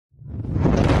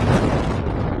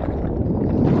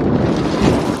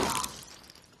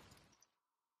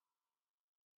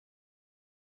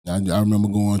I remember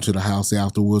going to the house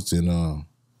afterwards, and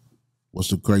what's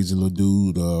the crazy little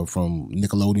dude from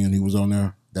Nickelodeon? He was on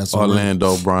there. That's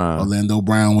Orlando Brown. Orlando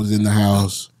Brown was in the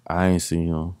house. I ain't seen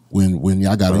him. When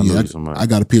I got I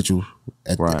got a picture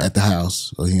at the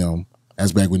house of him.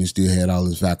 That's back when he still had all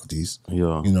his faculties.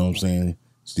 Yeah. You know what I'm saying?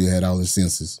 Still had all his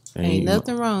senses. Ain't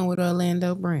nothing wrong with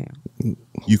Orlando Brown.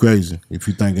 You crazy if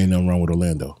you think ain't nothing wrong with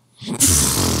Orlando.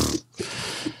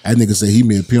 That nigga say he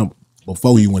met Pimp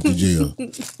before he went to jail.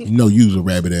 You know you was a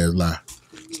rabbit ass lie.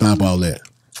 Stop all that.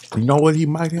 You know what he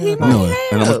might have? And I'm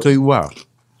gonna tell you why.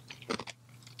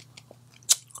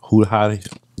 How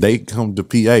they come to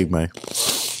PA, man.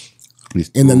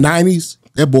 In the 90s,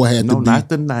 that boy had to be. No, not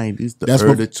the 90s, the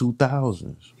early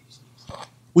 2000s.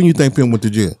 When you think Pimp went to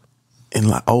jail? In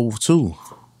like 02.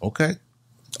 Okay.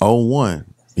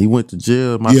 01. He went to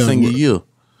jail my senior year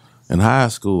in high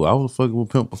school. I was fucking with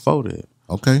Pimp before that.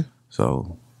 Okay.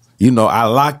 So, you know, I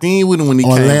locked in with him when he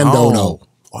came home. Though.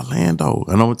 Orlando.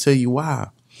 And I'm going to tell you why.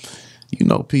 You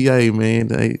know, PA, man,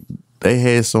 they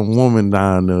had some woman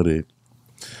down there that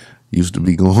used to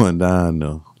be going down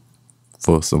there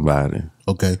for somebody.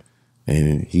 Okay.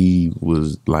 And he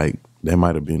was like, that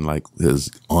might have been like his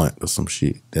aunt or some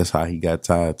shit. That's how he got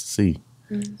tired to see.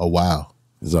 Oh, wow.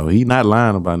 So he not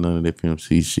lying about none of that Pimp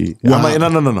C shit. Wow. I'm like,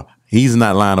 no. He's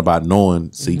not lying about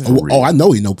knowing C for real. Oh, I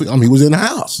know he know. I mean, he was in the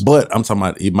house. But I'm talking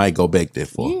about it might go back that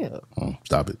far. Yeah. Oh,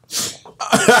 stop it.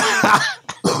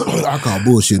 I call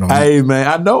bullshit on that. Hey, man,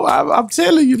 I know. I'm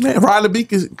telling you, man. Riley B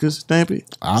can stamp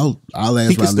it. I'll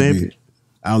ask Riley B.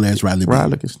 I'll ask Riley B.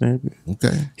 Riley can stamp it.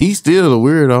 Okay. He's still a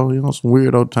weirdo. You know, some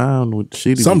weirdo time with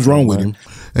shit. Something's wrong with him.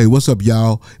 Hey, what's up,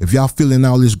 y'all? If y'all feeling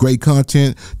all this great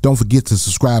content, don't forget to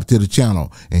subscribe to the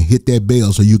channel and hit that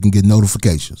bell so you can get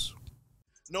notifications.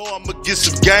 No, I'ma get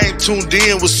some game tuned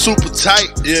in was super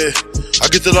tight. Yeah. I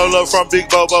get the low from Big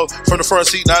Bobo from the front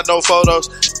seat, not no photos.